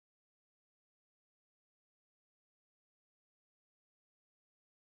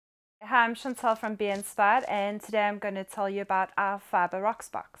Hi, I'm Chantal from Be Inspired, and today I'm going to tell you about our Fibre Rocks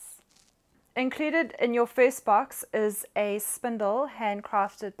box. Included in your first box is a spindle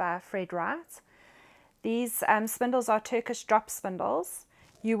handcrafted by Fred Wright. These spindles are Turkish drop spindles.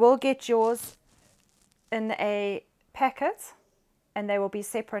 You will get yours in a packet and they will be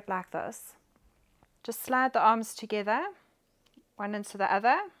separate like this. Just slide the arms together, one into the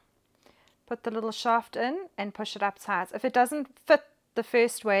other, put the little shaft in and push it up tight. If it doesn't fit the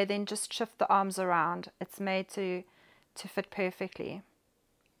first way, then just shift the arms around. It's made to fit perfectly.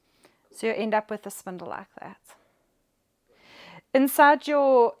 So you'll end up with a spindle like that. Inside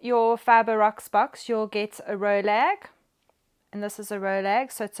your Fibre Rocks box, you'll get a row lag, and this is a row lag,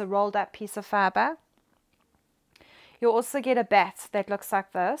 so it's a rolled up piece of fibre. You'll also get a bat that looks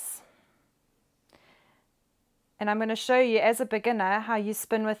like this. And I'm going to show you as a beginner how you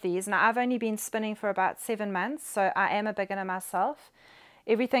spin with these. Now I've only been spinning for about 7 months, so I am a beginner myself.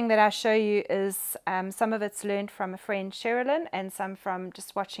 Everything that I show you is, some of it's learned from a friend, Sherilyn, and some from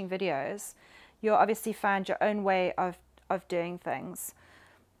just watching videos. You'll obviously find your own way of doing things.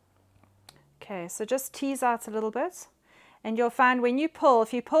 Okay, so just tease out a little bit. And you'll find when you pull,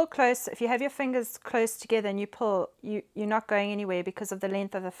 if you pull close, if you have your fingers close together and you pull, you're not going anywhere because of the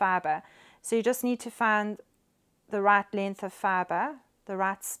length of the fibre. So you just need to find the right length of fibre, the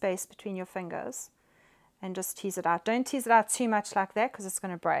right space between your fingers, and just tease it out. Don't tease it out too much like that because it's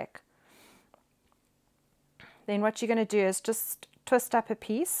going to break. Then what you're going to do is just twist up a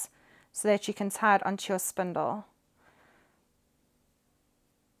piece so that you can tie it onto your spindle.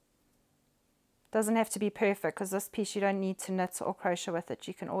 Doesn't have to be perfect because this piece you don't need to knit or crochet with it.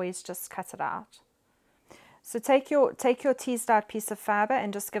 You can always just cut it out. So take your teased out piece of fibre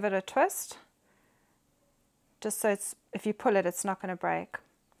and just give it a twist. Just so if you pull it, it's not going to break.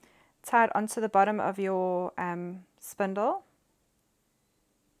 Tie it onto the bottom of your spindle.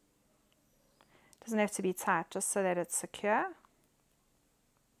 Doesn't have to be tight, just so that it's secure.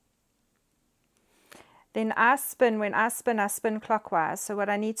 Then when I spin clockwise. So what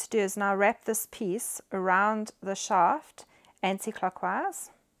I need to do is now wrap this piece around the shaft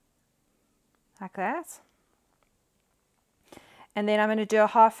anti-clockwise, like that. And then I'm going to do a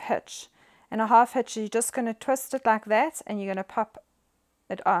half hitch. And a half hitch, you're just going to twist it like that and you're going to pop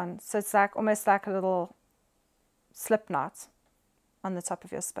it on. So it's like almost like a little slip knot on the top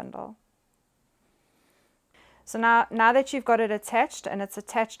of your spindle. So now that you've got it attached and it's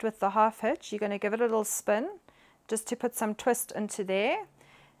attached with the half hitch, you're going to give it a little spin just to put some twist into there.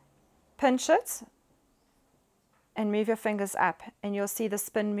 Pinch it and move your fingers up and you'll see the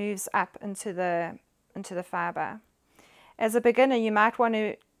spin moves up into the fibre. As a beginner, you might want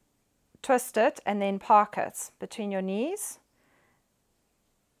to twist it and then park it between your knees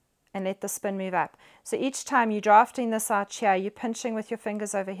and let the spin move up. So each time you're drafting this out here, you're pinching with your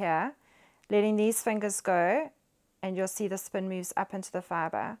fingers over here, letting these fingers go, and you'll see the spin moves up into the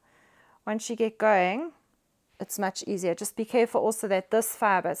fibre. Once you get going, it's much easier. Just be careful also that this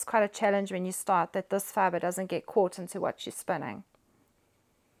fibre, it's quite a challenge when you start, that this fibre doesn't get caught into what you're spinning.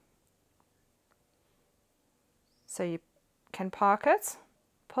 So you can park it,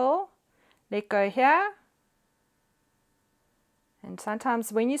 pull, let go here, and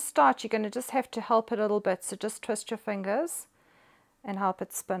sometimes when you start you're going to just have to help it a little bit, so just twist your fingers and help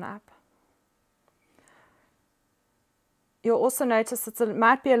it spin up. You'll also notice it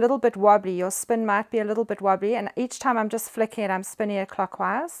might be a little bit wobbly, your spin might be a little bit wobbly, and each time I'm just flicking it, I'm spinning it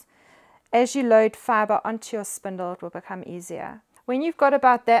clockwise. As you load fibre onto your spindle, it will become easier. When you've got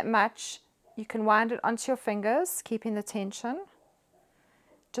about that much, you can wind it onto your fingers, keeping the tension.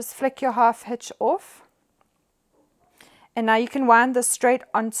 Just flick your half hitch off, and now you can wind this straight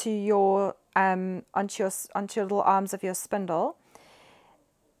onto your little arms of your spindle.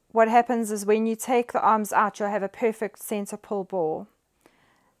 What happens is when you take the arms out, you'll have a perfect center pull ball.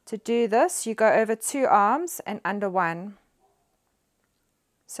 To do this, you go over 2 arms and under 1.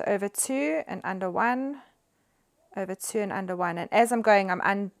 So over 2 and under 1, over 2 and under 1. And as I'm going, I'm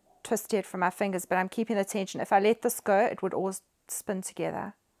untwisting it from my fingers, but I'm keeping the tension. If I let this go, it would all spin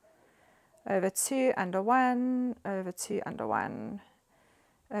together. Over 2, under 1, over 2, under 1,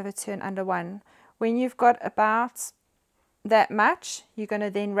 over 2 and under 1. When you've got about that much, you're going to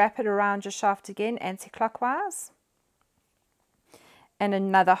then wrap it around your shaft again, anti-clockwise, and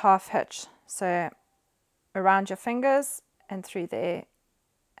another half hitch. So around your fingers and through there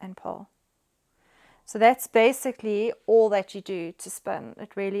and pull. So that's basically all that you do to spin.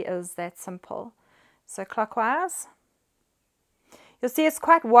 It really is that simple. So clockwise. You'll see it's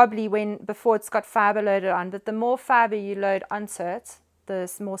quite wobbly before it's got fibre loaded on, but the more fibre you load onto it, the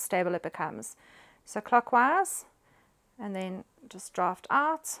more stable it becomes. So clockwise, and then just draft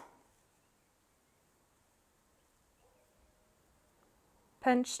out,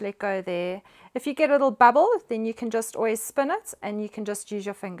 pinch, let go there. If you get a little bubble, then you can just always spin it and you can just use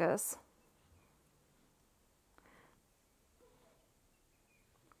your fingers.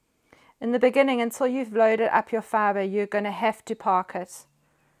 In the beginning, until you've loaded up your fibre, you're going to have to park it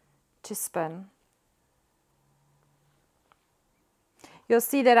to spin. You'll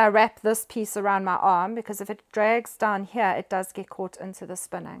see that I wrap this piece around my arm because if it drags down here, it does get caught into the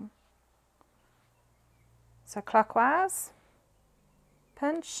spinning. So clockwise,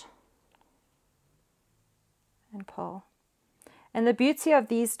 pinch, and pull. And the beauty of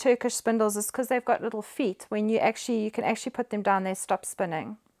these Turkish spindles is because they've got little feet. When you can actually put them down, they stop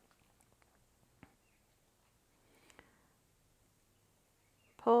spinning.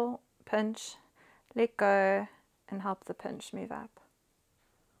 Pull, pinch, let go, and help the pinch move up.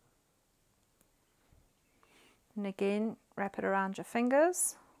 And again, wrap it around your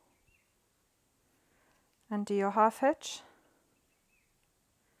fingers. Undo your half hitch.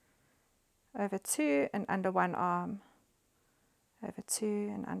 Over 2 and under 1 arm. Over 2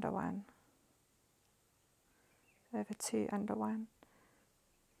 and under 1. Over 2, under 1.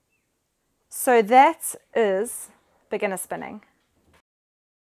 So that is beginner spinning.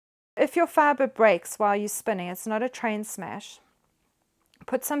 If your fibre breaks while you're spinning, it's not a train smash.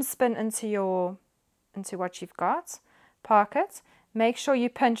 Put some spin into what you've got, park it, make sure you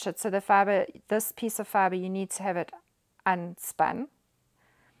pinch it so the fibre, this piece of fibre, you need to have it unspun.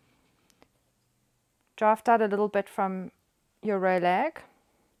 Draft out a little bit from your row lag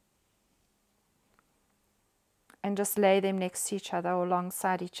and just lay them next to each other or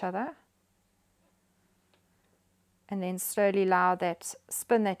alongside each other. And then slowly allow that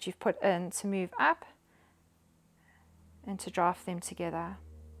spin that you've put in to move up and to draft them together.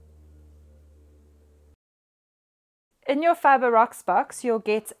 In your Fibre Rocks box, you'll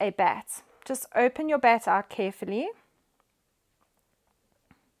get a bat. Just open your bat out carefully.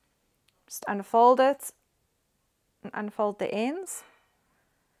 Just unfold it and unfold the ends.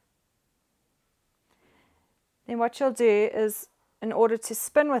 Then what you'll do is, in order to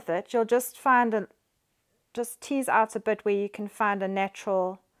spin with it, you'll just tease out a bit where you can find a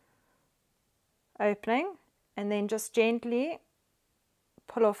natural opening and then just gently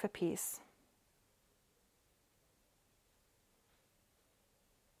pull off a piece.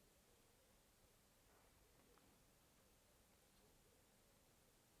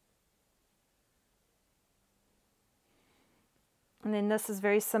 And then this is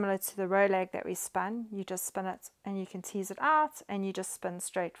very similar to the row lag that we spun. You just spin it and you can tease it out and you just spin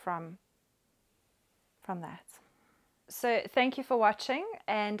straight from that. So thank you for watching,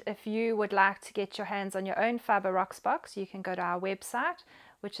 and if you would like to get your hands on your own Fibre Rocks box, you can go to our website,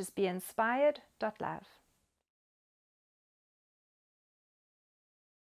 which is beinspired.love.